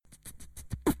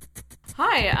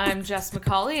Hi, I'm Jess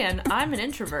McCauley, and I'm an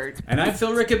introvert. And I'm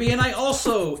Phil Rickaby, and I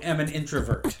also am an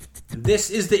introvert. This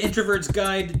is the Introvert's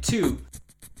Guide to...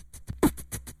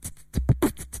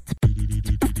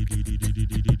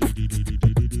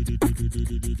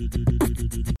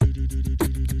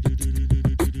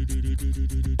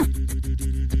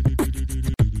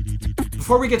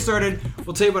 Before we get started,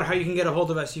 we'll tell you about how you can get a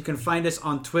hold of us. You can find us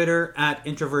on Twitter at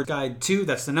introvertguide2.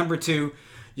 That's the number 2.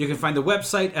 You can find the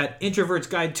website at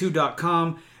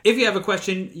introvertsguide2.com. If you have a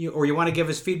question or you want to give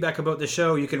us feedback about the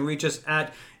show, you can reach us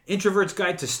at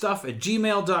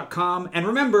introvertsguidetostuff@gmail.com. And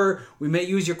remember, we may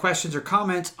use your questions or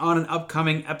comments on an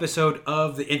upcoming episode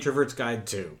of the Introvert's Guide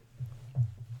 2.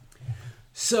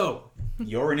 So,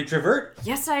 you're an introvert?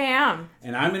 Yes, I am.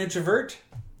 And I'm an introvert?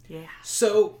 Yeah.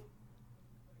 So,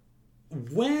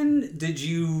 when did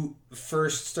you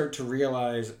first start to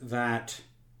realize that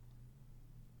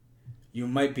you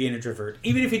might be an introvert,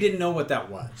 even if you didn't know what that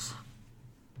was?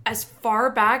 As far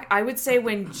back, I would say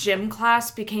when gym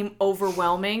class became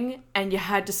overwhelming and you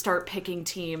had to start picking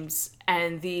teams,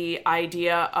 and the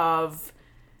idea of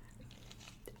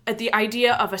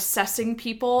assessing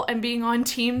people and being on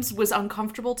teams was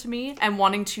uncomfortable to me, and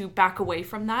wanting to back away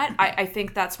from that. I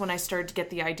think that's when I started to get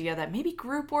the idea that maybe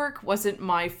group work wasn't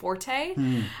my forte.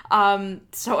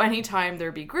 So anytime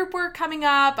there'd be group work coming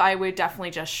up, I would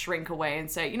definitely just shrink away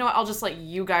and say, you know what, I'll just let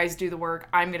you guys do the work.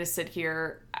 I'm going to sit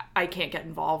here. I can't get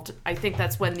involved. I think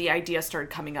that's when the idea started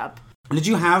coming up. Did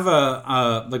you have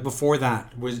like before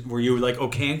that, were you like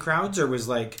okay in crowds, or was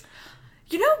like...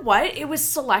 You know what? It was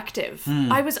selective.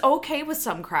 I was okay with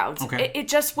some crowds. Okay.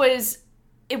 It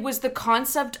was the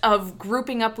concept of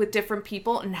grouping up with different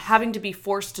people and having to be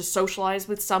forced to socialize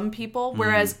with some people.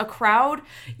 Whereas a crowd,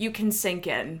 you can sink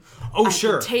in. Oh,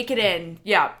 sure. Take it in.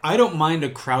 Yeah. I don't mind a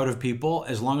crowd of people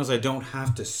as long as I don't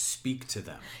have to speak to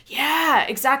them. Yeah,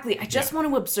 exactly. I just want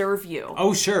to observe you.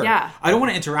 Oh, sure. Yeah. I don't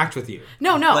want to interact with you.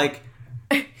 No. Like,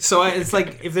 so it's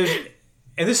like if there's...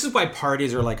 And this is why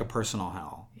parties are like a personal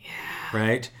hell.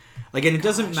 Right? Like, and it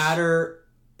doesn't matter.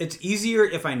 It's easier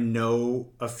if I know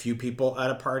a few people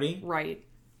at a party. Right.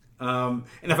 And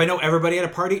if I know everybody at a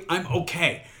party, I'm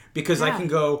okay. Because I can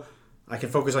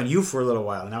focus on you for a little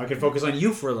while. Now I can focus on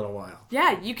you for a little while.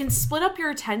 Yeah, you can split up your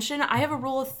attention. I have a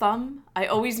rule of thumb. I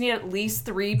always need at least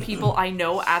 3 people I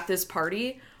know at this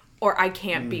party, or I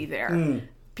can't be there.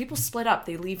 People split up.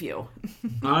 They leave you.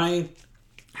 I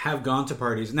have gone to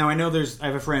parties. Now, I know I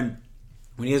have a friend,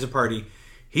 when he has a party...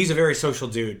 He's a very social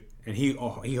dude, and he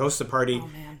hosts a party,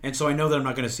 and so I know that I'm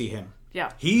not going to see him.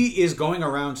 Yeah. He is going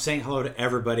around saying hello to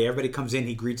everybody. Everybody comes in,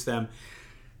 he greets them.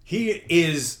 He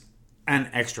is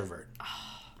an extrovert.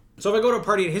 So if I go to a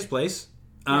party at his place,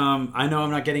 I know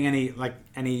I'm not getting any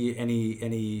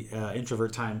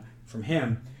introvert time from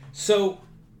him. So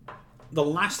the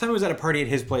last time I was at a party at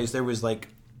his place, there was like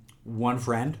one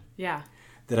friend that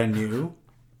I knew,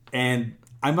 and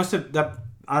I must have...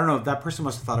 I don't know, that person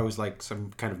must have thought I was like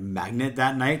some kind of magnet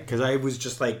that night, because I was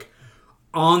just like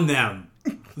on them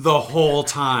the whole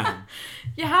time.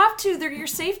 You have to. They're your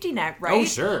safety net, right? Oh,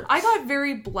 sure. I got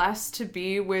very blessed to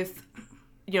be with,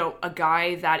 a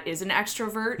guy that is an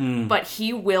extrovert, but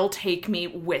he will take me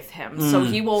with him. So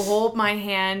he will hold my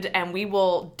hand and we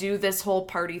will do this whole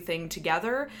party thing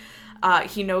together.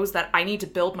 He knows that I need to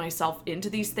build myself into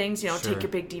these things, Sure. Take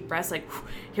your big deep breaths, like,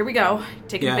 here we go,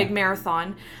 taking a big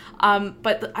marathon.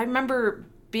 But I remember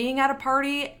being at a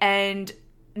party and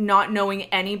not knowing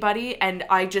anybody, and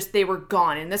they were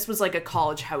gone. And this was like a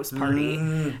college house party.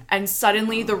 And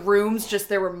suddenly the rooms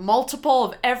there were multiple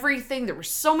of everything. There were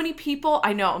so many people.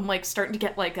 I know, I'm like starting to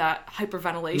get like a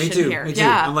hyperventilation here. Me too.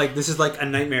 Yeah. I'm like, this is like a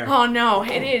nightmare. Oh no,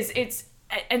 it is.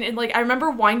 And like, I remember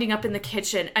winding up in the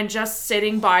kitchen and just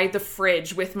sitting by the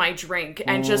fridge with my drink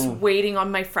and just waiting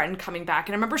on my friend coming back.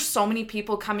 And I remember so many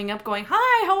people coming up going,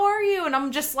 "Hi, how are you?" And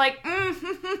I'm just like,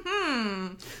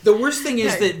 The worst thing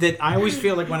is that I always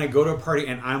feel like when I go to a party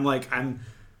and I'm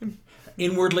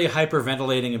inwardly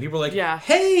hyperventilating, and people are like,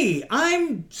 "Hey,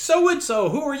 I'm so-and-so.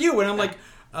 Who are you?" And I'm like,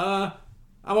 I'm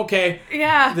okay.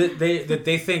 Yeah. That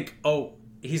they think, oh,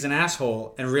 he's an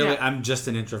asshole, and really I'm just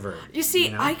an introvert. You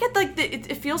see, I get like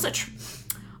it feels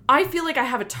I feel like I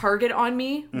have a target on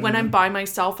me when I'm by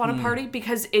myself on a party,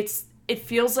 because it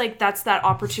feels like that's that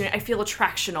opportunity. I feel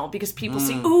attractional because people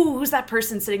see, ooh, who's that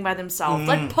person sitting by themselves?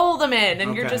 Let's pull them in,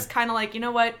 and you're just kind of like, you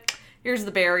know what? Here's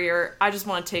the barrier. I just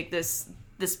want to take this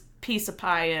piece of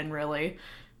pie in, really.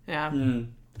 Yeah.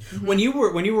 When you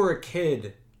were a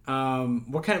kid,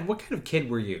 what kind of kid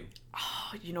were you?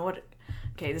 Oh, you know what?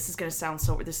 Okay, this is going to sound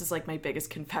this is like my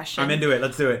biggest confession. I'm into it.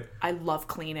 Let's do it. I love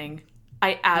cleaning.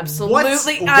 I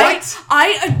absolutely... What?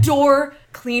 I adore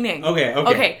cleaning. Okay.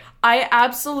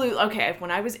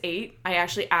 When I was 8, I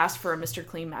actually asked for a Mr.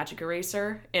 Clean magic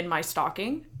eraser in my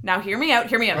stocking. Now, hear me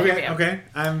out. Okay.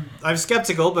 I'm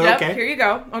skeptical, but okay. Here you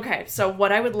go. Okay, so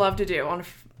what I would love to do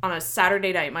on a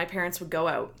Saturday night, my parents would go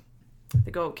out.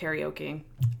 They'd go out karaoke.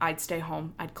 I'd stay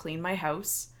home. I'd clean my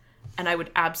house. And I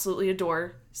would absolutely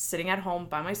adore sitting at home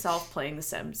by myself playing The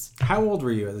Sims. How old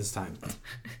were you at this time?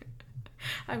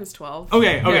 I was 12.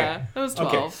 Okay. Yeah, I was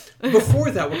 12. Okay.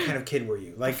 Before that, what kind of kid were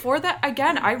you? Before that,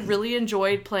 again, I really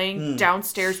enjoyed playing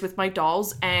downstairs with my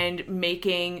dolls and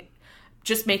making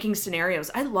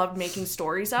scenarios. I loved making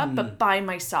stories up, but by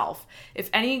myself. If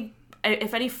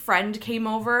any friend came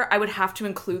over, I would have to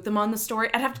include them on the story.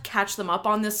 I'd have to catch them up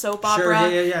on this soap opera.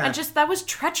 Yeah. And that was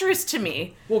treacherous to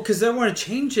me. Well, because they want to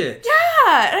change it.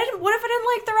 Yeah. What if I didn't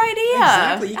like their idea?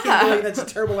 Exactly. You can't go like, that's a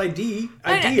terrible idea.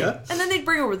 And then they'd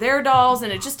bring over their dolls,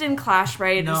 and it just didn't clash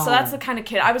right. No. So that's the kind of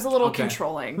kid. I was a little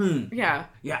controlling. Yeah.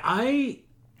 Yeah, I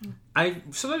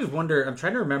sometimes wonder, I'm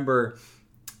trying to remember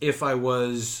if I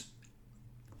was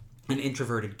an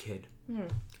introverted kid.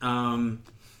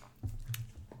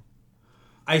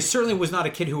 I certainly was not a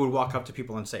kid who would walk up to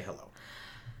people and say hello.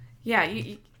 Yeah,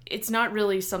 it's not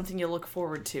really something you look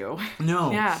forward to.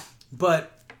 No. Yeah.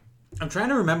 But I'm trying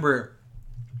to remember,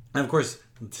 and of course,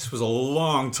 this was a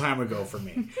long time ago for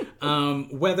me,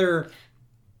 whether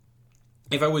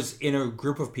if I was in a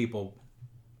group of people,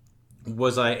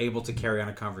 was I able to carry on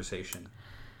a conversation?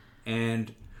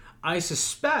 And I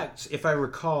suspect, if I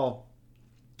recall,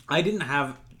 I didn't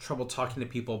have trouble talking to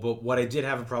people, but what I did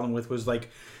have a problem with was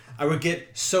I would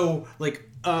get so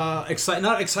excited,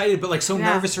 not excited, but so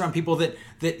nervous around people that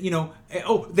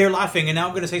they're laughing and now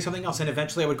I'm going to say something else, and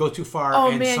eventually I would go too far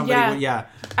somebody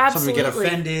would get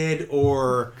offended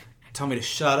or tell me to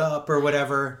shut up or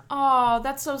whatever. Oh,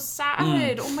 that's so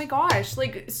sad. Oh my gosh.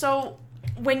 So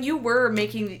when you were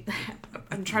making,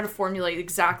 I'm trying to formulate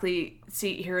exactly,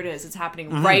 see, here it is. It's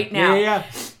happening right now. Yeah.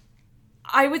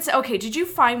 I would say, okay, did you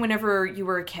find whenever you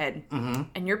were a kid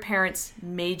and your parents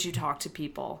made you talk to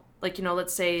people,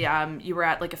 let's say you were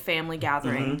at a family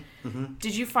gathering,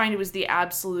 did you find it was the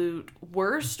absolute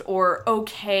worst or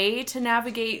okay to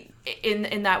navigate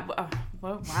in that?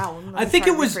 Wow. I think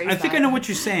it was, I think I know what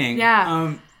you're saying.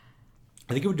 Yeah.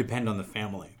 I think it would depend on the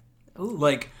family. Ooh.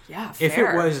 Yeah, fair.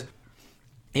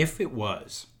 If it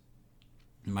was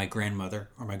my grandmother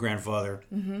or my grandfather,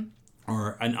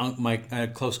 or my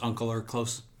close uncle or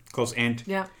close aunt.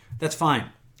 Yeah, that's fine.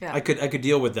 Yeah, I could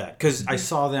deal with that because I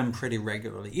saw them pretty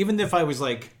regularly. Even if I was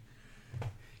I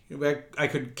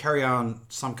could carry on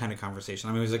some kind of conversation.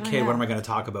 I mean, as a kid, what am I going to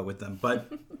talk about with them?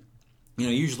 But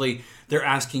usually they're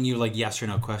asking you yes or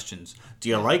no questions. Do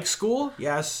you like school?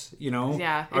 Yes.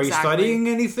 Yeah. Are you studying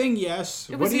anything? Yes.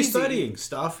 What are you studying?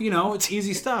 Stuff. It's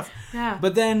easy stuff. Yeah.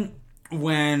 But then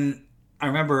when I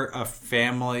remember a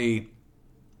family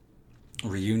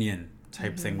reunion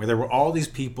type thing where there were all these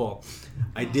people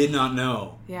I did not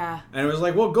know. Yeah. And it was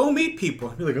well, go meet people.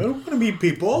 I'd be I don't want to meet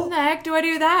people. How the heck do I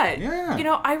do that?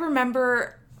 Yeah. I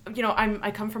remember,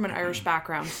 I come from an Irish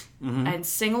background and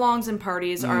sing-alongs and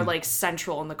parties are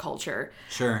central in the culture.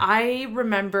 Sure. I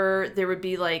remember there would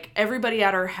be everybody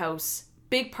at our house,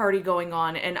 big party going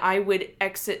on, and I would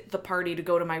exit the party to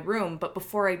go to my room. But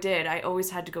before I did, I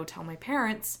always had to go tell my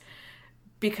parents,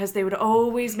 because they would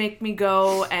always make me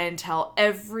go and tell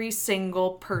every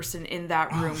single person in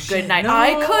that room good night. No.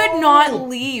 I could not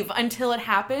leave until it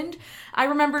happened. I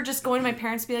remember just going to my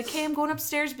parents and be hey, I'm going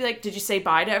upstairs. Be did you say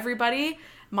bye to everybody?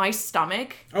 My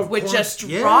stomach would just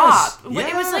drop.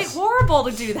 Yes. It was horrible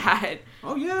to do that.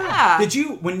 Oh, yeah. Did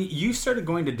you, when you started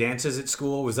going to dances at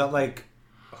school, was that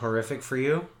horrific for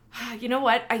you? You know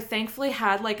what? I thankfully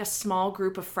had a small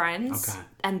group of friends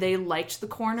and they liked the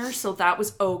corner, so that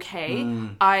was okay.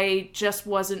 I just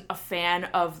wasn't a fan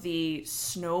of the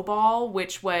snowball,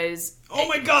 which was... Oh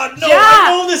my God, no!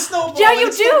 I know the snowball! Yeah,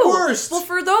 you do! The worst. Well,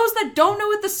 for those that don't know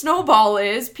what the snowball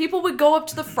is, people would go up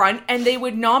to the front and they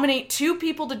would nominate 2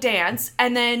 people to dance,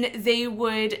 and then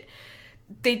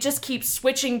they just keep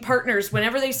switching partners.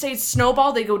 Whenever they say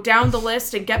snowball, they go down the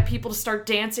list and get people to start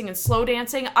dancing and slow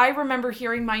dancing. I remember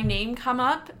hearing my name come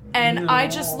up, and I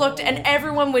just looked, and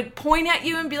everyone would point at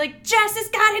you and be Jess has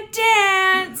got to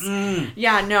dance.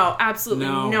 Yeah, no, absolutely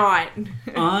not.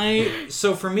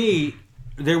 So for me,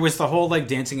 there was the whole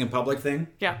dancing in public thing.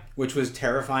 Yeah. Which was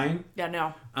terrifying. Yeah,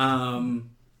 no. And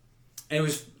it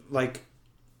was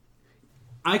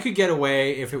I could get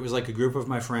away if it was a group of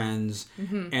my friends,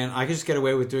 and I could just get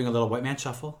away with doing a little white man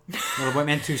shuffle, a little white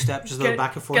man 2-step, just a little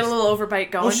back and forth. Get a little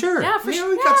overbite going. Oh, sure. Yeah, for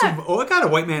sure. I got a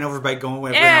white man overbite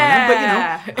going every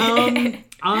now and then,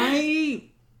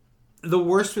 but the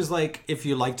worst was like if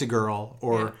you liked a girl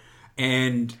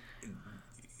and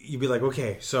you'd be like,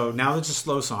 okay, so now it's a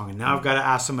slow song and now I've got to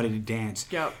ask somebody to dance.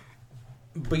 Yep.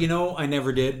 But I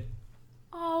never did.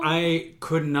 Oh. I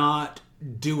could not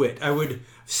do it. I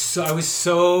was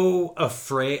so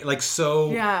afraid, like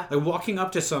walking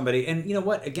up to somebody, and you know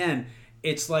what? Again,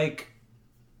 it's like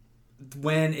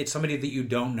when it's somebody that you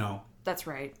don't know. That's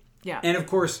right. Yeah. And of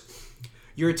course,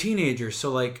 you're a teenager, so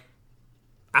like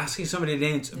asking somebody to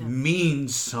dance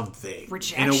means something.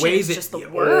 Rejection in a way is that, just the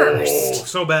worst. Oh,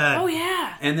 so bad. Oh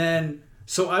yeah. And then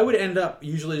so I would end up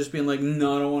usually just being like,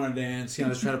 no, I don't want to dance.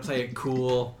 Just trying to play it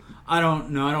cool. I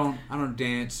don't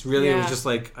dance. Really, it was just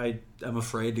like I'm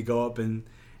afraid to go up and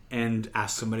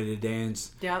ask somebody to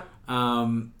dance. Yep.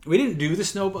 We didn't do the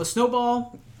snowball.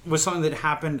 Snowball was something that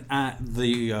happened at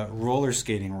the roller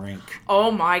skating rink.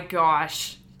 Oh my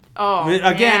gosh. Oh,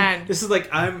 again, man. This is like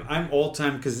I'm old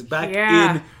time because back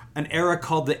in an era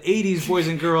called the 80s, boys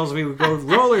and girls, we would go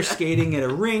roller skating at a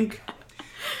rink,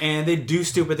 and they'd do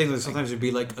stupid things. Like sometimes it'd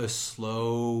be like a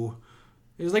slow.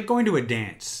 It was like going to a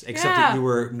dance, except that you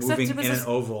were moving in an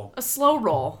oval. A slow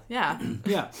roll, yeah.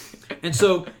 Yeah. And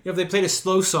so, if they played a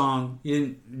slow song, you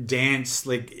didn't dance,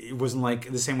 like, it wasn't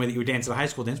like the same way that you would dance at a high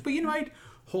school dance, but I'd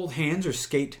hold hands or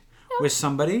skate with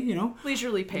somebody,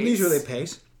 Leisurely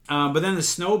pace. But then the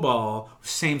snowball,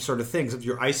 same sort of thing. Except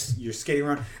you're skating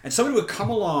around, and somebody would come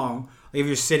along, like if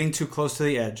you're sitting too close to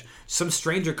the edge, some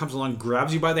stranger comes along,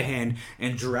 grabs you by the hand,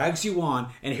 and drags you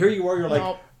on, and here you are, you're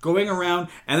like... going around,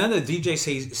 and then the DJ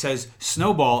says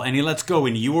snowball, and he lets go,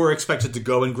 and you are expected to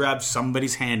go and grab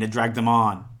somebody's hand and drag them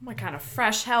on. What kind of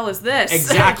fresh hell is this?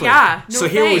 Exactly. So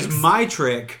here was my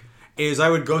trick, is I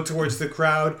would go towards the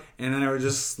crowd, and then I would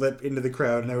just slip into the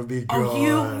crowd, and I would be gone. Oh,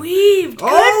 you weaved.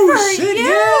 Good for shit, you.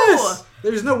 Yes!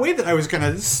 There's no way that I was going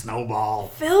to snowball.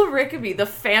 Phil Rickaby, the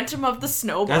Phantom of the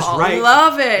Snowball. That's right.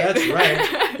 Love it. That's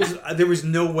right. There was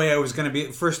no way I was going to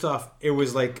be... First off, it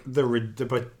was like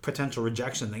the potential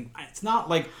rejection thing. It's not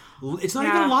like... It's not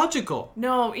even logical.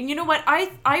 No, and you know what?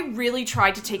 I really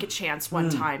tried to take a chance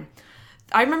one time.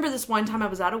 I remember this one time I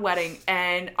was at a wedding,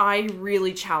 and I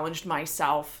really challenged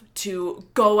myself to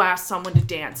go ask someone to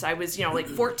dance. I was, like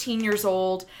 14 years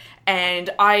old, and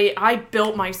I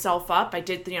built myself up. I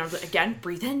did, again,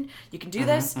 breathe in, you can do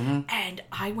this. And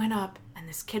I went up, and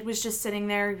this kid was just sitting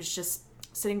there. He was just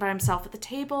sitting by himself at the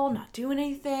table, not doing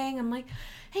anything. I'm like,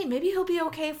 hey, maybe he'll be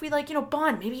okay if we,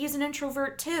 bond. Maybe he's an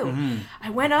introvert, too. I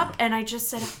went up, and I just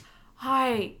said,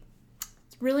 hi,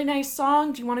 really nice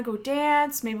song. Do you want to go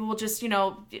dance? Maybe we'll just,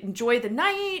 enjoy the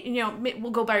night. And,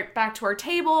 we'll go back to our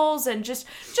tables and just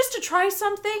to try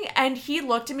something. And he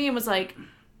looked at me and was like,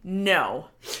 no.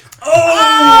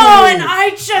 And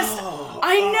I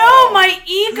know my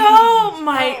ego,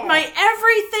 my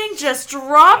everything just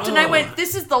dropped. And I went,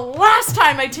 this is the last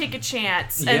time I take a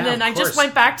chance. And then I just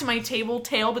went back to my table,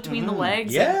 tail between the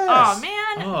legs. Yes. And, oh,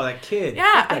 man. Oh, that kid.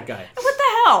 Yeah. That guy. What the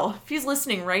hell? If he's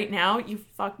listening right now, you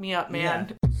fucked me up, man.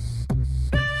 Yeah.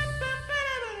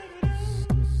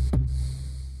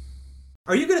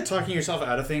 Are you good at talking yourself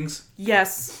out of things?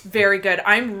 Yes, very good.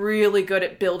 I'm really good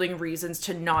at building reasons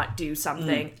to not do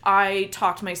something. I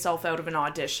talked myself out of an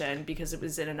audition because it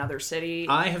was in another city.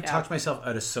 I have talked myself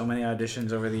out of so many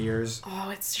auditions over the years. Oh,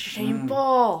 it's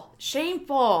shameful.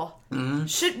 Shameful.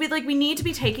 Should we need to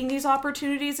be taking these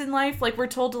opportunities in life? Like, we're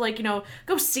told to,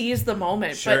 go seize the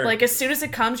moment. Sure. But, as soon as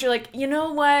it comes, you're like, you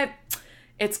know what?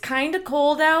 It's kind of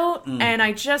cold out, and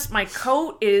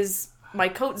my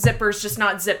coat zipper's just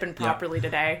not zipping properly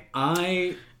today.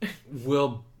 I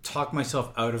will talk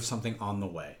myself out of something on the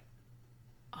way.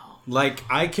 Oh. Like,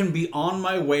 I can be on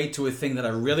my way to a thing that I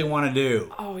really want to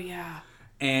do. Oh, yeah.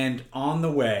 And on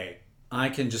the way, I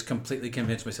can just completely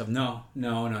convince myself, no,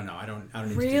 I don't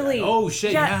need really? to do that. Oh,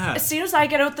 shit, yeah. As soon as I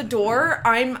get out the door,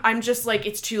 I'm just like,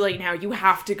 it's too late now. You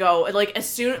have to go. Like, as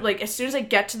soon as I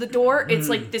get to the door, it's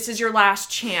like, this is your last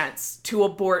chance to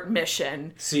abort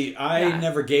mission. See, I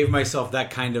never gave myself that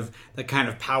kind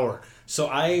of power. So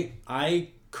I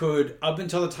could, up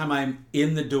until the time I'm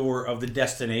in the door of the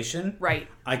destination, right,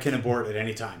 I can abort at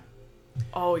any time.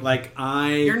 Oh,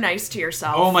 you're nice to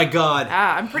yourself. Oh my god.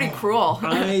 Yeah, I'm pretty cruel.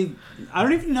 I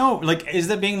don't even know. Like, is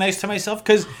that being nice to myself?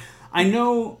 Because I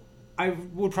know I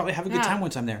would probably have a good time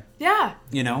once I'm there. Yeah.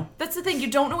 That's the thing. You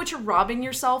don't know what you're robbing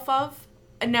yourself of.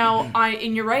 And now,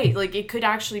 and you're right. Like, it could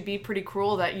actually be pretty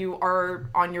cruel that you are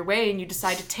on your way and you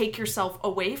decide to take yourself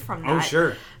away from that. Oh,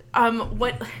 sure.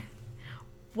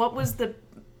 What was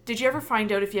did you ever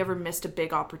find out if you ever missed a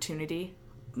big opportunity?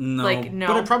 No. No.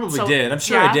 But I probably did. I'm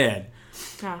sure I did.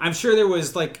 I'm sure there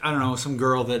was like, I don't know, some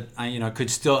girl that I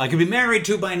could be married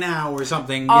to by now or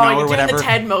something, or whatever. The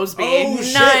Ted Mosby. Oh, nice.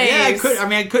 Shit. Yeah, I could. I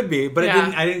mean, I could be, but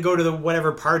I didn't go to the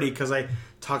whatever party because I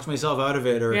talked myself out of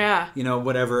it or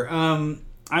whatever.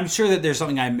 I'm sure that there's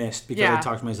something I missed because I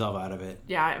talked myself out of it.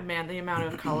 Yeah, man, the amount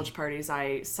of college parties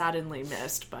I suddenly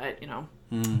missed, but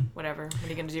whatever. What are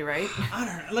you gonna do, right? I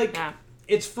don't know. Like,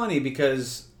 it's funny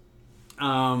because,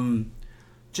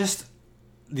 just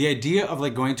the idea of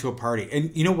like going to a party,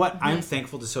 and you know what? Mm-hmm. I'm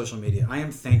thankful to social media. I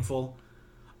am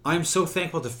so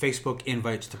thankful to Facebook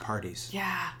invites to parties.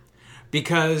 Yeah.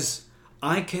 Because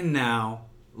I can now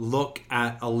look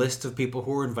at a list of people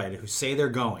who are invited, who say they're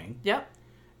going. Yep.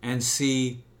 And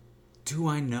see, do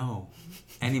I know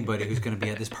anybody who's going to be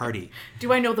at this party?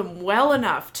 Do I know them well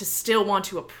enough to still want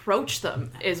to approach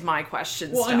them is my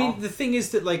question. Well, I mean, the thing is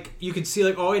that, like, you could see,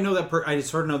 like, oh, I know that I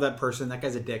sort of know that person. That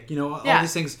guy's a dick. all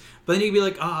these things. But then you'd be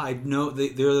like, I know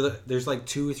there's like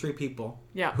 2 or 3 people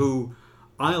who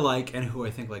I like and who I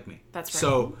think like me. That's right.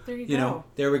 So, there you go.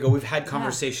 There we go. We've had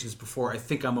conversations before. I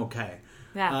think I'm okay.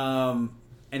 Yeah.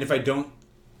 And if I don't,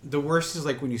 the worst is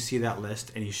like when you see that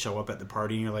list and you show up at the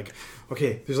party and you're like,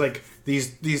 okay, there's like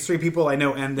these 3 people I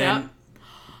know, and then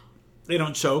they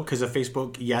don't show because of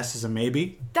Facebook. Yes is a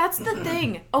maybe. That's the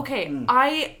thing.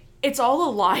 Okay, it's all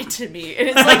a lie to me, and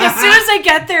it's like as soon as I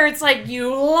get there, it's like,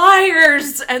 you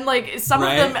liars, and like some of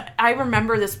them. I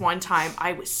remember this one time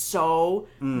I was so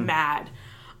mad.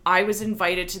 I was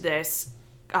invited to this.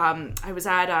 I was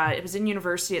at it was in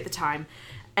university at the time.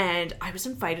 And I was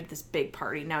invited to this big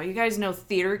party. Now, you guys know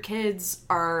theater kids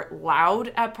are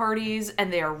loud at parties,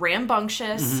 and they are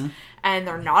rambunctious, and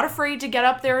they're not afraid to get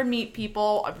up there and meet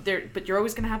people. But you're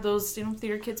always going to have those,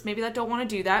 theater kids maybe that don't want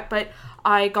to do that. But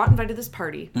I got invited to this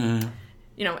party.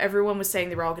 Everyone was saying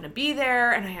they were all going to be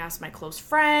there, and I asked my close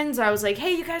friends. I was like,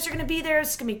 hey, you guys are going to be there.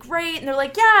 It's going to be great. And they're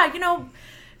like, yeah,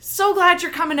 so glad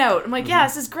you're coming out. I'm like, yeah,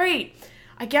 this is great.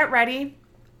 I get ready.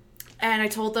 And I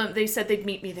told them, they said they'd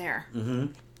meet me there.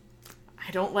 I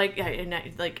don't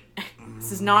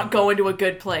this is not going to a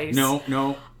good place.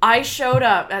 No. I showed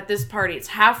up at this party. It's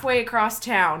halfway across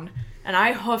town, and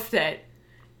I hoofed it.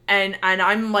 And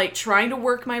I'm like trying to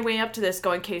work my way up to this,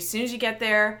 going, okay, as soon as you get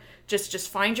there, just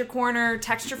find your corner,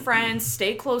 text your friends,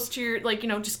 stay close to your,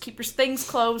 just keep your things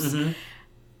close.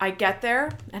 I get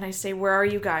there, and I say, where are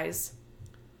you guys?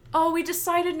 Oh, we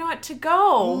decided not to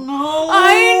go. No.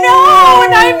 I know.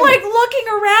 And I'm like looking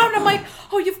around. I'm like,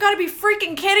 oh, you've got to be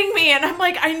freaking kidding me. And I'm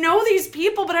like, I know these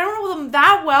people, but I don't know them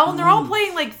that well. And they're all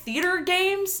playing like theater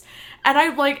games. And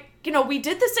I'm like, we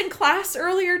did this in class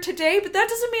earlier today, but that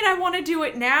doesn't mean I want to do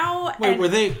it now. Wait, were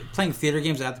they playing theater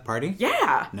games at the party?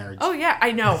 Yeah. Nerds. Oh, yeah.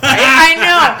 I know. Right? I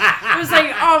know. It was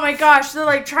like, oh my gosh. They're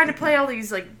like trying to play all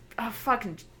these like,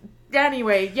 fucking.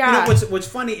 Anyway, yeah. What's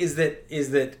funny is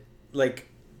that like,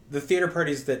 the theater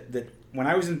parties that when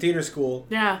I was in theater school,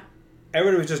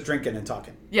 everybody was just drinking and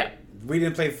talking. Yeah, we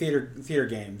didn't play theater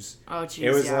games. Oh, jeez,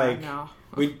 it was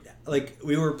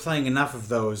we were playing enough of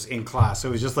those in class. So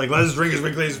it was just like, let's drink as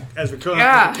quickly as we could.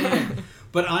 Yeah.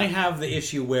 But I have the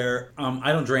issue where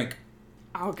I don't drink.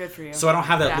 Oh, good for you. So I don't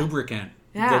have that lubricant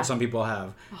that some people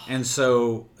have, and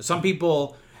so some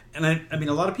people, and I mean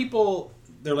a lot of people.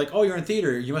 They're like, oh, you're in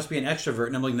theater, you must be an extrovert.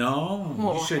 And I'm like,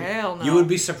 no, you should. Hell no. You would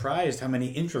be surprised how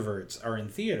many introverts are in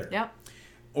theater. Yep.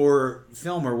 Or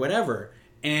film or whatever.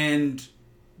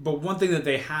 But one thing that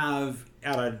they have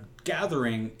at a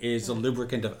gathering is a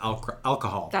lubricant of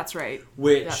alcohol. That's right.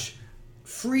 Which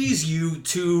frees you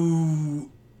to...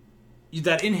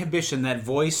 That inhibition, that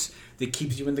voice that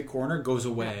keeps you in the corner goes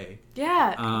away.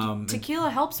 Yeah. Tequila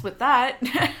helps with that.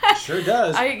 Sure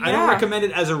does. I don't recommend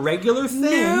it as a regular thing.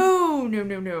 No.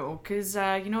 Because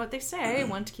you know what they say: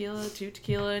 1 tequila, 2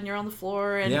 tequila, and you're on the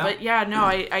floor. But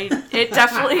it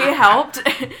definitely helped.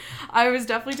 I was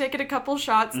definitely taking a couple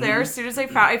shots there. As soon as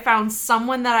I found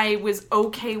someone that I was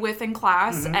okay with in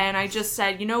class, and I just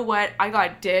said, you know what, I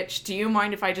got ditched. Do you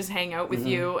mind if I just hang out with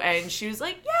you? And she was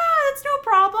like, yeah, that's no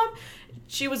problem.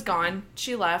 She was gone.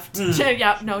 She left. She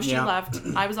left.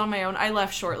 I was on my own. I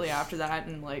left shortly after that,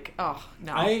 and like, oh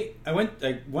no. I went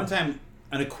one time.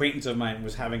 An acquaintance of mine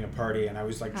was having a party, and I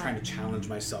was like trying to challenge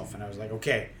myself, and I was like,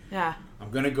 okay, I'm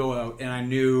gonna go out, and I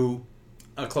knew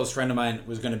a close friend of mine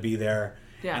was gonna be there,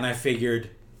 and I figured,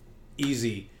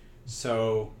 easy.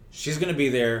 So she's gonna be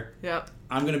there. Yep.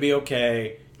 I'm gonna be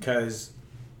okay because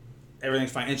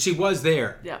everything's fine, and she was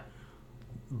there. Yeah.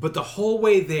 But the whole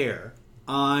way there,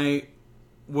 I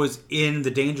was in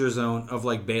the danger zone of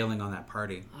like bailing on that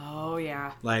party. Oh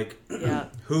yeah. Like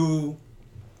who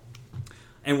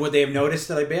and would they have noticed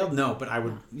that I bailed? No, but I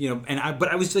would, but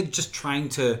I was like just trying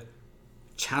to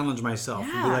challenge myself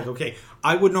and be like, okay,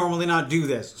 I would normally not do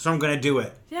this, so I'm going to do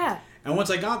it. Yeah. And once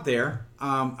I got there,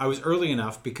 I was early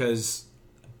enough because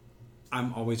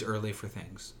I'm always early for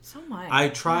things. So am I. I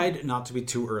tried not to be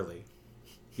too early.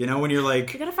 You know, when you're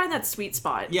like... You gotta find that sweet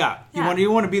spot. Yeah.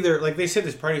 You want to be there. Like, they said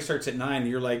this party starts at 9,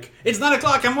 and you're like, it's 9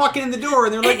 o'clock, I'm walking in the door.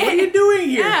 And they're like, what are you doing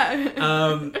here?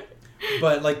 Yeah.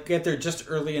 But, like, get there just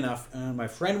early enough. My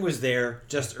friend was there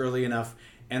just early enough.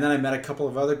 And then I met a couple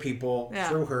of other people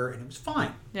through her, and it was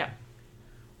fine. Yeah.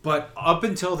 But up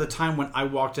until the time when I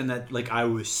walked in, that like I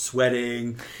was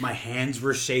sweating, my hands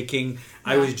were shaking.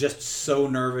 I was just so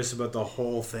nervous about the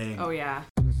whole thing. Oh, yeah.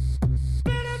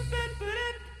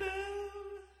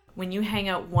 When you hang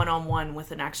out one-on-one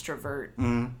with an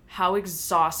extrovert, how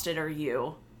exhausted are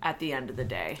you at the end of the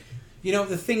day? You know,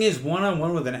 the thing is,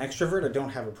 one-on-one with an extrovert, I don't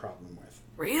have a problem with.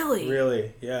 Really?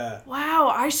 Really, yeah.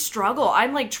 Wow, I struggle.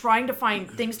 I'm like trying to find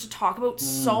things to talk about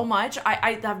so much.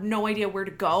 I have no idea where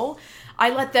to go.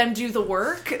 I let them do the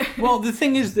work. Well, the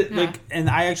thing is that, like, and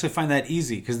I actually find that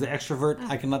easy because the extrovert,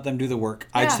 I can let them do the work.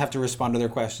 I just have to respond to their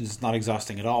questions. It's not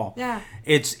exhausting at all. Yeah.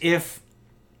 It's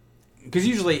because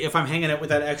usually if I'm hanging out with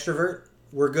that extrovert,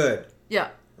 we're good. Yeah.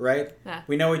 Right? Yeah.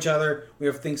 We know each other. We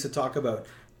have things to talk about.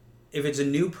 If it's a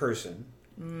new person,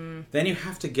 then you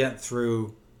have to get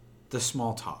through the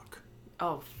small talk.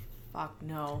 Oh, fuck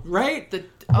no. Right?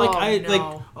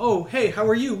 Oh, hey, how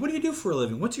are you? What do you do for a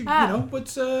living? What's your,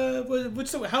 what's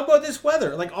how about this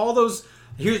weather? Like all those,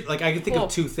 here's, like I can think of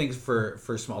 2 things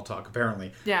for small talk,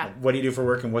 apparently. Yeah. Like, what do you do for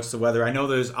work and what's the weather? I know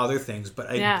there's other things, but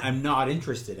I'm not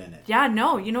interested in it. Yeah,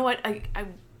 no, you know what?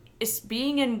 It's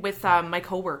being in with my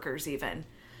coworkers even.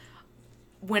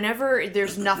 Whenever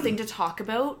there's nothing to talk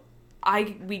about,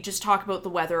 we just talk about the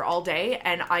weather all day,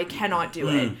 and I cannot do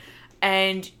it.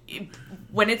 And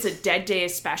when it's a dead day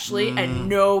especially, and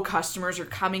no customers are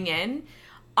coming in,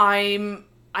 I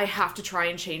have to try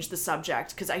and change the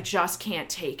subject because I just can't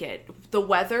take it. The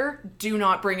weather, do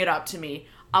not bring it up to me.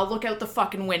 I'll look out the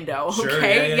fucking window, okay?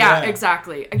 Sure, yeah.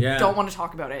 Exactly. I don't want to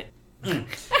talk about it.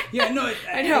 Yeah, no,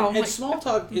 I know. And small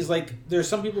talk is like, there's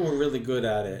some people who are really good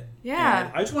at it. Yeah.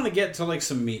 And I just want to get to like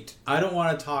some meat. I don't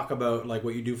want to talk about like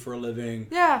what you do for a living.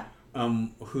 Yeah.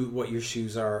 What your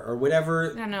shoes are, or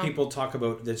whatever people talk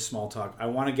about that's small talk. I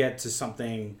want to get to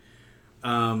something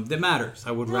that matters.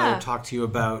 I would rather talk to you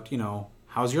about,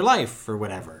 how's your life or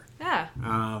whatever. Yeah.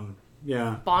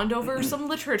 Yeah. Bond over some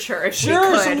literature if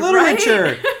sure, we could, some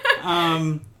literature.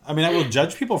 Right? I mean, I will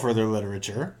judge people for their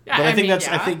literature, but I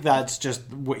think that's just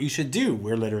what you should do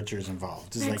where literature is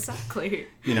involved. It's exactly.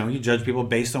 Like, you judge people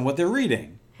based on what they're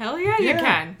reading. Hell yeah, you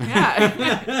can.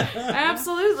 Yeah.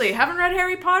 Absolutely. Haven't read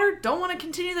Harry Potter? Don't want to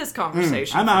continue this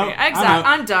conversation. I'm out.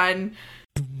 I'm done.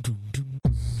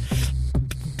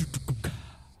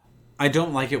 I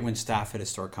don't like it when staff at a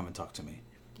store come and talk to me.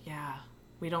 Yeah.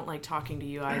 We don't like talking to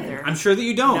you either. I'm sure that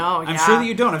you don't. No, I'm sure that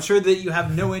you don't. I'm sure that you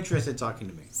have no interest in talking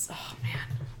to me. Oh,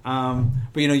 man.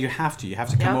 But you have to. You have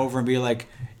to come over and be like,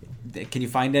 can you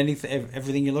find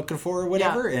everything you're looking for or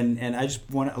whatever? Yeah. And I just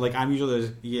want to, like, I'm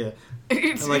usually,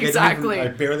 like, exactly. I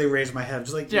barely raise my head. I'm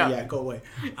just like, go away.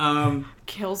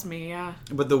 Kills me, yeah.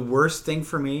 But the worst thing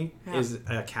for me is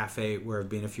a cafe where I've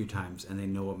been a few times and they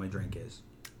know what my drink is.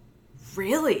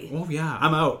 Really? Oh, yeah.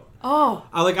 I'm out. Oh.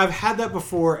 I've had that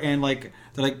before, and, like,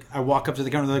 they're like, I walk up to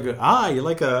the counter and they're like, you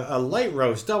like a light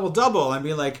roast, double. I'd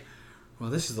be like, well,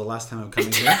 this is the last time I'm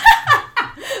coming here.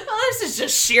 Well, this is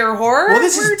just sheer horror. Well,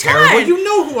 this is terrible. You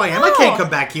know who I am. I can't come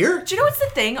back here. Do you know what's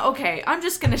the thing? Okay, I'm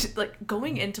just going to, like,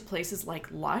 going into places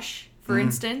like Lush, for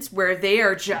instance, where they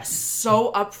are just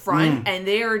so upfront and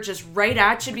they are just right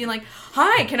at you being like,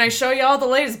 hi, can I show you all the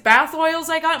latest bath oils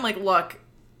I got? I'm like, look,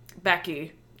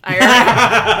 Becky,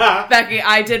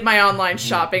 I did my online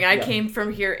shopping. I came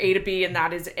from here A to B and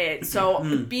that is it. So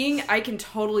I can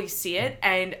totally see it.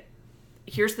 And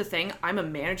here's the thing. I'm a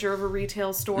manager of a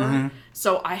retail store.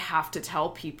 So I have to tell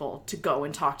people to go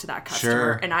and talk to that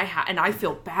customer. Sure. And I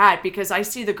feel bad because I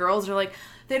see the girls are like,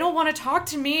 they don't want to talk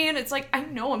to me. And it's like, I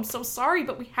know, I'm so sorry,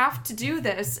 but we have to do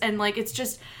this. And like, it's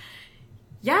just,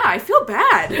 I feel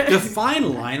bad. The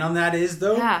fine line on that is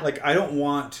though, like I don't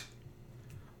want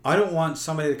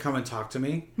somebody to come and talk to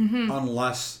me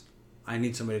unless I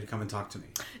need somebody to come and talk to me.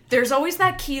 There's always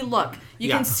that key look. You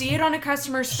can see it on a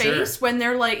customer's face when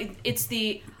they're like, it's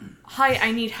the, hi,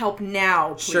 I need help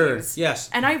now, please. Sure, yes.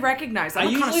 And I I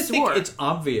usually think it's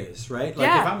obvious, right? Like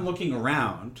if I'm looking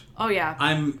around,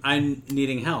 I'm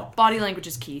needing help. Body language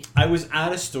is key. I was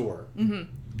at a store and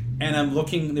I'm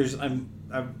looking,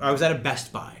 I was at a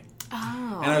Best Buy.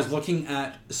 Oh. And I was looking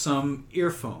at some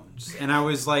earphones and I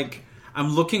was like,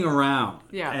 I'm looking around.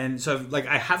 Yeah. And so, like,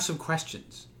 I have some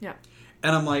questions. Yeah.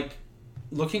 And I'm like,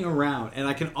 looking around, and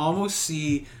I can almost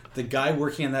see the guy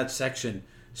working in that section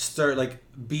start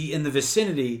be in the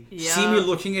vicinity, see me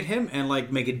looking at him, and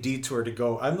make a detour to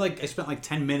go. I spent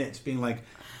 10 minutes being I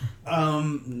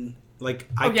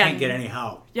can't get any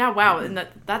help. Yeah, wow, and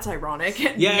that's ironic.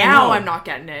 Yeah, now I'm not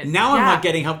getting it. Now I'm not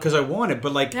getting help because I want it,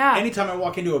 but anytime I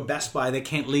walk into a Best Buy, they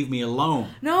can't leave me alone.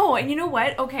 No, and you know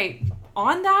what? Okay,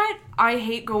 on that, I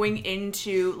hate going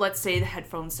into, let's say, the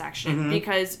headphone section,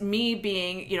 because me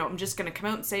being, I'm just going to come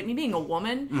out and say, me being a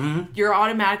woman, you're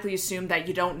automatically assumed that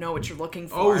you don't know what you're looking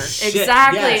for. Oh, shit.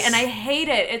 Exactly, yes. And I hate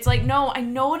it. It's no, I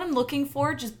know what I'm looking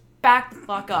for, just back the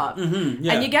fuck up. And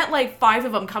you get 5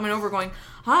 of them coming over going,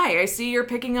 hi, I see you're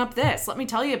picking up this. Let me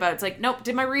tell you about it. It's nope,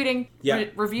 did my reading. Yeah.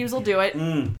 Reviews will do it.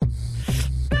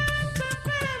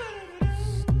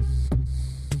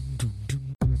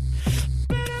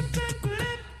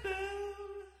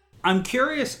 I'm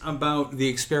curious about the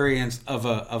experience of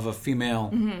a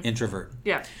female introvert.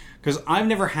 Yeah. Because I've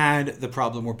never had the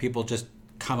problem where people just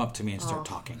come up to me and start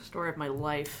talking. Story of my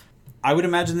life. I would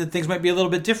imagine that things might be a little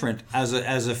bit different as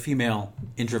a female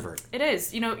introvert. It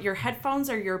is. Your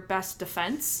headphones are your best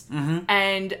defense.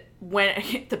 And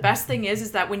when the best thing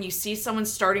is that when you see someone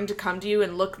starting to come to you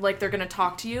and look like they're going to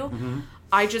talk to you,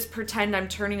 I just pretend I'm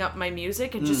turning up my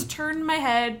music and just turn my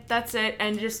head. That's it.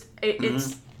 And just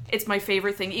it's my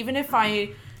favorite thing. Even if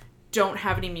I don't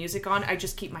have any music on, I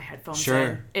just keep my headphones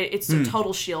in. It's a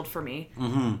total shield for me.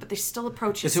 But they still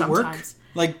approach you sometimes.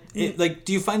 Does it work?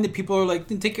 Do you find that people are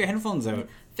take your headphones out?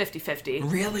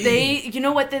 50-50. Really? You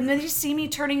know what? Then they see me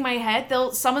turning my head.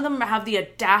 Some of them have the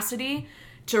audacity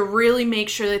to really make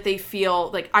sure that they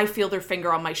feel I feel their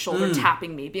finger on my shoulder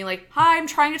tapping me, being like, hi, I'm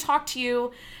trying to talk to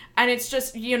you. And it's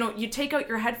just, you take out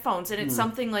your headphones and it's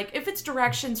something if it's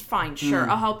directions, fine, sure,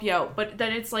 I'll help you out. But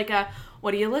then it's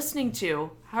what are you listening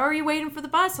to? How are you waiting for the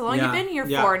bus? How long you been here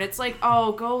for? And it's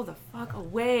oh, go the fuck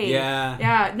away. Yeah.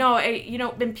 Yeah. No,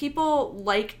 when people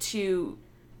like to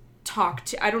talk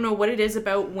to, I don't know what it is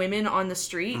about women on the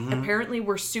street. Apparently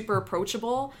we're super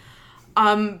approachable.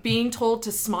 Being told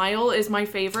to smile is my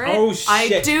favorite. Oh, shit.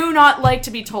 I do not like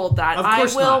to be told that. Of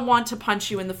course I will not. want to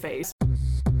punch you in the face.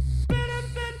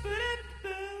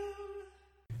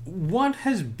 What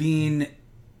has been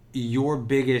your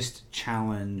biggest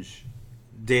challenge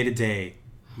day to day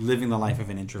living the life of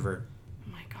an introvert?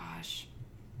 Oh my gosh.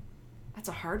 That's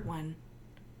a hard one.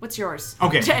 What's yours?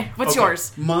 Okay. What's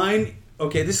yours? Mine,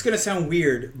 this is going to sound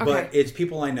weird, but it's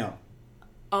people I know.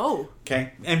 Oh.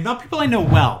 Okay? And not people I know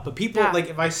well, but people,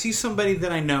 if I see somebody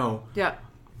that I know. Yeah.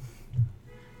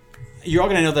 You're all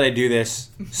going to know that I do this,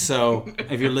 so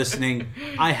if you're listening,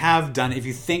 I have done, if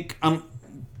you think,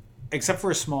 except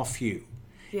for a small few.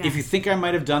 Yeah. If you think I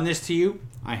might have done this to you,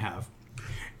 I have.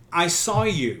 I saw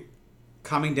you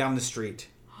coming down the street.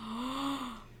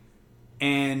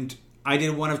 And I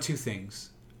did one of two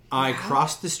things. I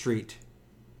crossed the street,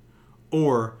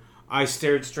 or I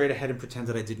stared straight ahead and pretend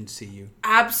that I didn't see you.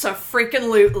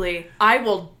 Abso-freaking-lutely. I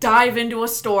will dive into a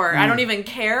store. I don't even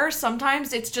care.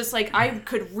 Sometimes it's just I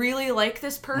could really like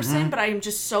this person, but I'm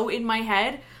just so in my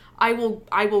head. I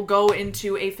will go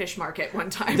into a fish market one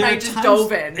time. I just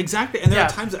dove in. Exactly. And there are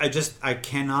times that I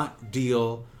cannot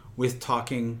deal with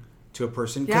talking to a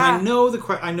person because I know the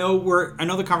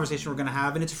conversation we're going to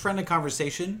have, and it's a friendly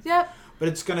conversation. Yep. But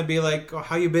it's going to be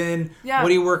how you been? Yeah. What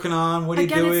are you working on? What are you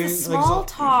doing? It's the small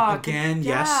talk.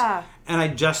 Yes. And I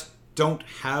just don't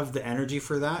have the energy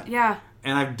for that. Yeah.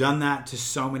 And I've done that to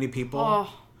so many people.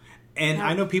 Oh. And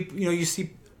I know people, you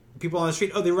see people on the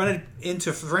street, they run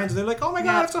into friends and they're like, oh my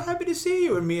God, I'm so happy to see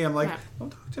you. And me, I'm don't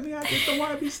talk to me. I just don't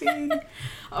want to be seen.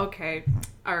 Okay.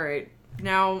 All right.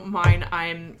 Now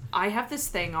mine, I have this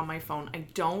thing on my phone. I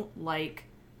don't like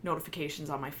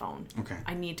notifications on my phone. Okay.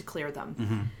 I need to clear them.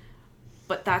 Mm-hmm.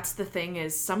 But that's the thing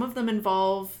is some of them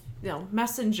involve,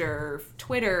 Messenger,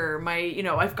 Twitter,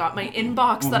 I've got my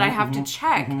inbox that I have to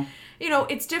check. Mm-hmm.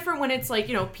 It's different when it's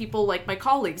people like my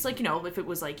colleagues, if it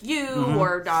was you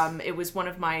or it was one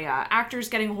of my actors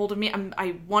getting a hold of me,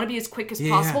 I want to be as quick as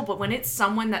possible. But when it's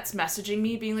someone that's messaging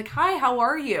me being hi, how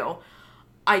are you?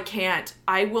 I can't.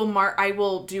 I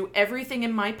will do everything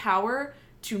in my power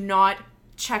to not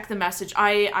check the message.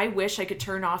 I wish I could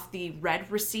turn off the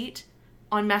read receipt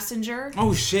on Messenger.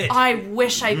 Oh, shit. I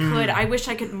wish I could. I wish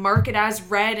I could mark it as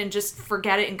read and just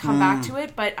forget it and come back to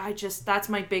it. But that's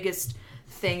my biggest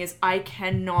thing is I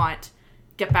cannot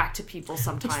get back to people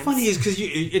sometimes. What's funny is because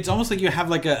it's almost like you have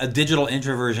a digital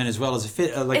introversion as well as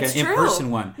an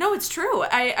in-person one. No, it's true.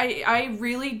 I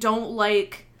really don't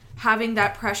like having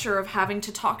that pressure of having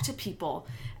to talk to people.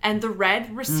 And the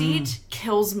read receipt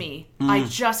kills me. I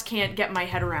just can't get my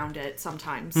head around it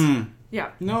sometimes.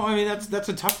 Yeah. No, I mean, that's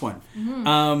a tough one.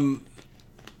 Mm-hmm.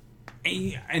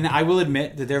 And I will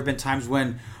admit that there have been times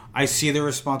when I see the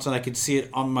response and I can see it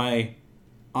on my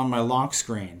lock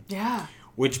screen. Yeah.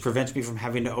 Which prevents me from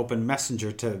having to open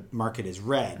Messenger to mark it as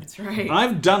read. That's right.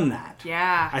 I've done that.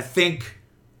 Yeah. I think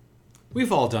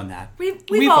we've all done that.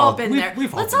 We've all been there.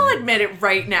 Let's all admit it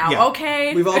right now,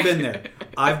 okay? We've all been there.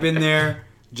 I've been there.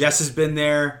 Jess has been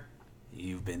there.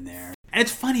 You've been there. And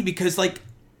it's funny because, like,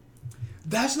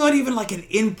 that's not even like an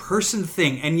in-person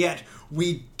thing, and yet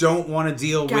we don't want to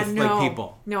deal with like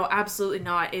people. No, absolutely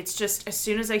not. It's just as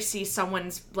soon as I see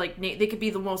someone's like they could be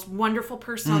the most wonderful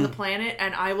person on the planet,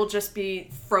 and I will just be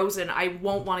frozen. I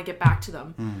won't want to get back to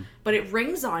them. But it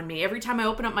rings on me every time I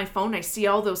open up my phone. I see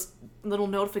all those little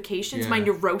notifications. My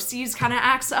neuroses kind of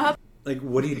acts up. Like,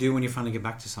 what do you do when you finally get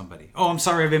back to somebody? Oh, I'm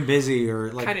sorry, I've been busy,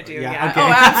 or like... Kind of do, yeah. Okay.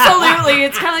 Oh, absolutely.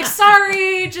 It's kind of like,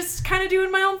 sorry, just kind of doing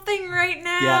my own thing right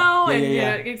now.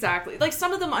 Yeah. Exactly. Like,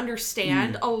 some of them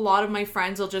understand. A lot of my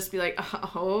friends will just be like,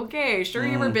 oh, okay, sure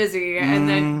you were busy. And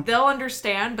then they'll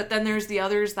understand, but then there's the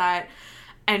others that...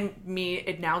 And me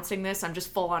announcing this, I'm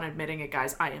just full on admitting it,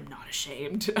 guys. I am not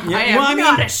ashamed. Yeah, I am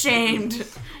not ashamed.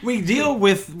 We deal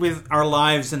with our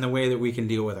lives in the way that we can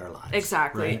deal with our lives.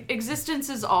 Exactly. Right? Existence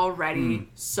is already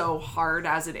so hard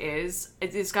as it is.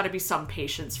 It's got to be some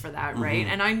patience for that, right?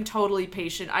 And I'm totally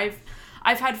patient. I've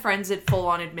had friends that full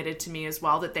on admitted to me as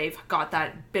well that they've got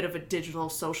that bit of a digital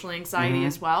social anxiety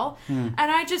as well. And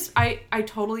I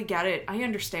totally get it. I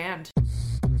understand.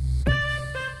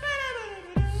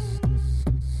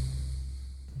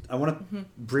 I want to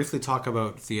briefly talk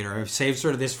about theater. I've saved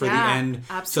sort of this for the end.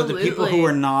 Absolutely. So the people who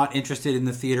are not interested in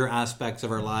the theater aspects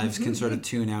of our lives can sort of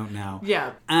tune out now.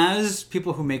 Yeah. As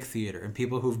people who make theater and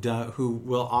people who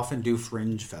will often do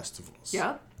fringe festivals.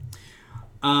 Yeah.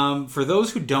 For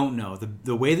those who don't know,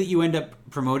 the way that you end up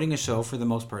promoting a show for the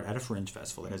most part at a fringe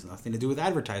festival, it has nothing to do with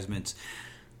advertisements.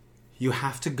 You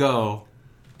have to go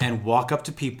and walk up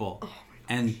to people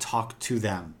and talk to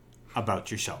them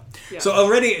about your show. Yeah. So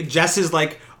already Jess is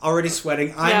like already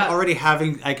sweating. I'm already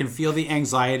I can feel the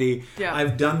anxiety. Yeah.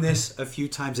 I've done this a few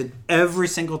times, and every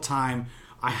single time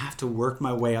I have to work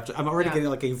my way up to, I'm already getting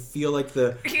like, I feel like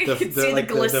the glistening,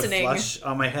 the flush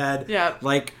on my head. Yeah.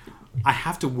 Like I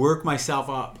have to work myself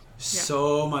up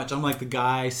so much. I'm like the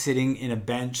guy sitting in a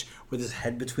bench with his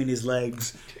head between his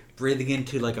legs, breathing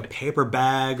into like a paper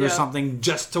bag or something,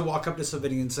 just to walk up to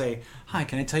somebody and say, "Hi,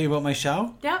 can I tell you about my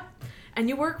show?" Yeah. And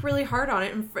you work really hard on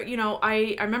it. And, you know,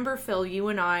 I remember, Phil, you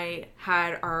and I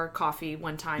had our coffee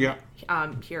one time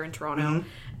here in Toronto.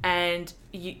 And,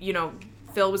 you know,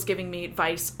 Phil was giving me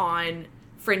advice on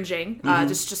fringing.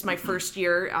 This is just my first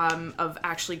year of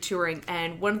actually touring.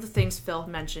 And one of the things Phil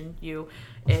mentioned,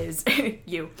 is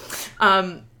you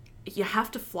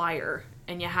have to flyer.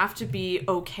 And you have to be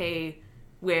okay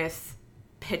with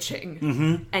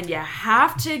pitching. And you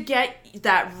have to get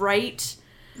that right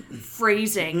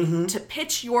phrasing to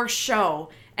pitch your show,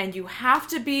 and you have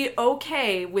to be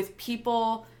okay with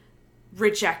people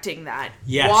rejecting that,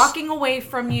 walking away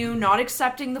from you, not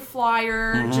accepting the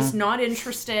flyer, just not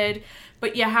interested.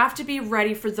 But you have to be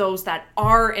ready for those that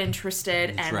are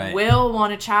interested and will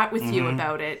want to chat with you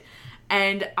about it.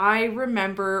 And I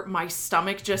remember my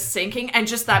stomach just sinking and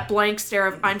just that blank stare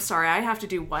of, I'm sorry, I have to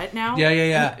do what now?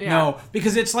 Yeah. No,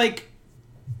 because it's like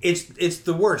It's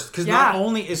the worst, because not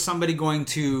only is somebody going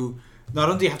to... Not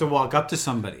only do you have to walk up to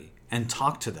somebody and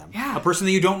talk to them, a person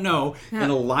that you don't know, in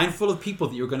a line full of people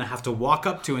that you're going to have to walk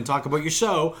up to and talk about your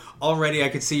show, already I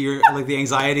could see your like the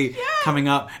anxiety coming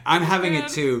up. I'm having it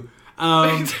too.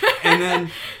 And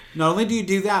then not only do you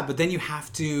do that, but then you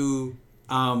have to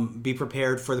be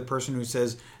prepared for the person who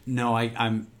says, no, I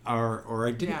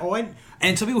didn't.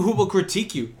 And some people who will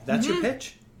critique you. That's your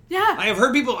pitch? Yeah. I have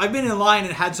heard people... I've been in line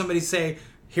and had somebody say...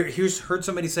 heard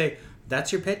somebody say,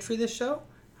 "That's your pitch for this show?"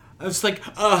 I was like,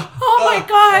 my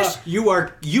gosh. You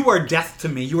are death to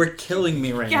me. You are killing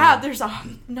me right now. Yeah, there's a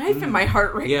knife in my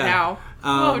heart right now.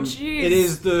 Oh, jeez. It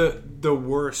is the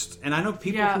worst. And I know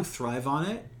people who thrive on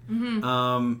it.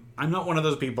 I'm not one of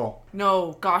those people.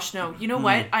 No, gosh, no. You know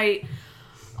what?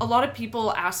 A lot of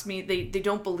people ask me, they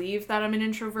don't believe that I'm an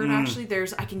introvert, actually.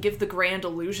 I can give the grand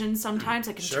illusion sometimes.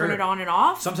 I can turn it on and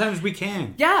off. Sometimes we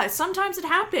can. Yeah, sometimes it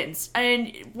happens.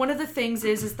 And one of the things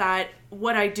is that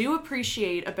what I do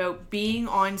appreciate about being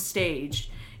on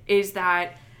stage is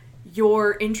that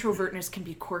your introvertness can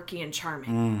be quirky and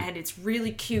charming. And it's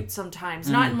really cute sometimes.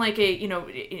 Not in like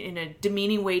in a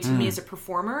demeaning way to me as a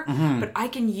performer, but I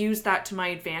can use that to my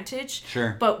advantage.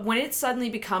 Sure. But when it suddenly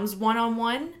becomes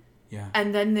one-on-one,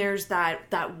 and then there's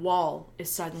that wall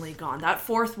is suddenly gone. That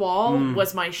fourth wall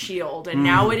was my shield, and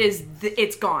now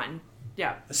it's gone.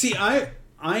 Yeah. See,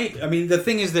 I mean, the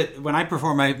thing is that when I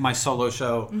perform my solo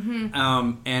show,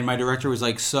 and my director was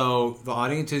like, "So the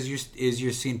audience is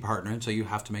your scene partner, and so you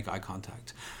have to make eye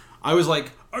contact." I was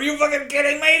like, "Are you fucking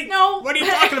kidding me? No. What are you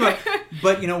talking about?"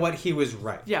 But you know what? He was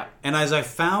right. Yeah. And as I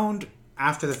found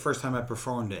after the first time I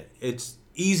performed it, it's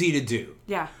easy to do.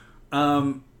 Yeah.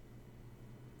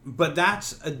 But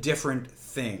that's a different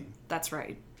thing. That's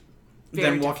right.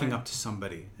 Than walking up to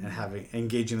somebody and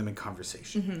engaging them in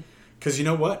conversation. Because you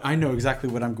know what? I know exactly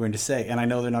what I'm going to say, and I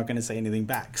know they're not going to say anything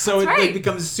back. So it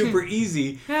becomes super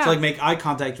easy to like make eye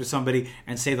contact with somebody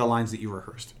and say the lines that you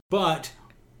rehearsed. But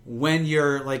when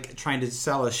you're like trying to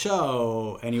sell a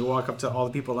show and you walk up to all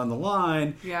the people on the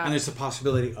line, and there's a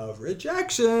possibility of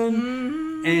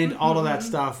rejection and all of that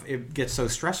stuff, it gets so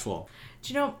stressful.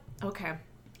 Do you know? Okay,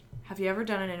 have you ever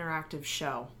done an interactive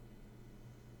show?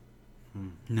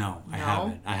 No, I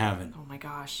haven't. Oh my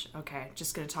gosh. Okay,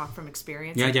 just gonna talk from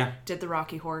experience. Yeah. Did the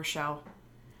Rocky Horror Show.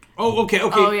 Oh, okay.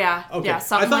 Oh, yeah. Okay. Yeah,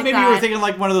 something I thought like maybe that. you were thinking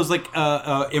like one of those like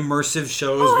immersive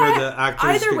shows where the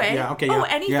actors... Either way. Yeah, okay,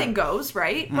 anything goes,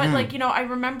 right? But like, I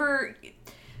remember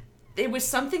it was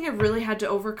something I really had to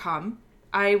overcome.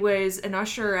 I was an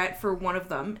usherette for one of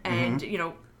them, and,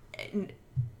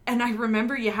 and I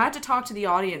remember you had to talk to the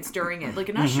audience during it. Like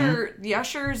an usher, the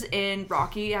ushers in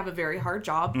Rocky have a very hard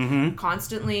job,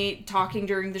 constantly talking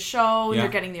during the show. They're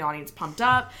getting the audience pumped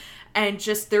up, and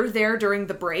just they're there during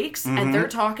the breaks, and they're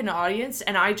talking to audience,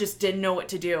 and I just didn't know what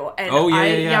to do.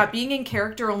 And being in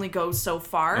character only goes so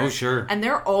far. Oh, sure. And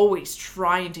they're always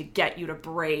trying to get you to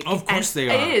break. Of course they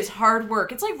are. It is hard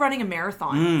work. It's like running a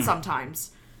marathon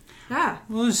sometimes. Yeah.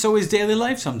 Well, so is daily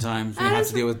life sometimes when you have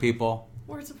to deal with people.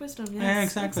 Words of wisdom,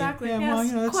 yes. Yeah, exactly. Yeah,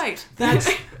 yes, well, quite.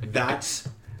 That's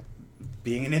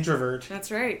being an introvert.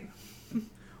 That's right.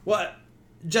 Well,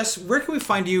 Jess, where can we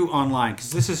find you online?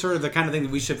 Because this is sort of the kind of thing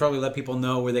that we should probably let people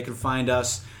know where they can find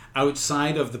us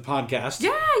outside of the podcast.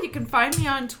 Yeah, you can find me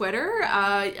on Twitter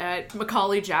at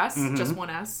Macaulay Jess, just one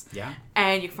S. Yeah.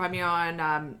 And you can find me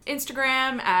on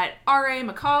Instagram at RA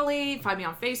Macaulay. Find me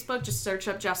on Facebook. Just search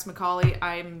up Jess Macaulay.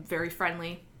 I'm very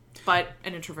friendly, but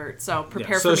an introvert. So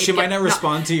prepare for me. So she might not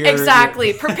respond to your...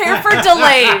 Exactly. Prepare for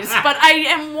delays, but I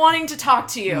am wanting to talk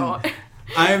to you.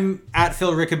 I'm at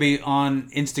Phil Rickaby on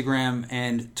Instagram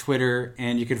and Twitter,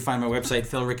 and you can find my website,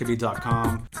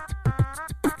 philrickaby.com.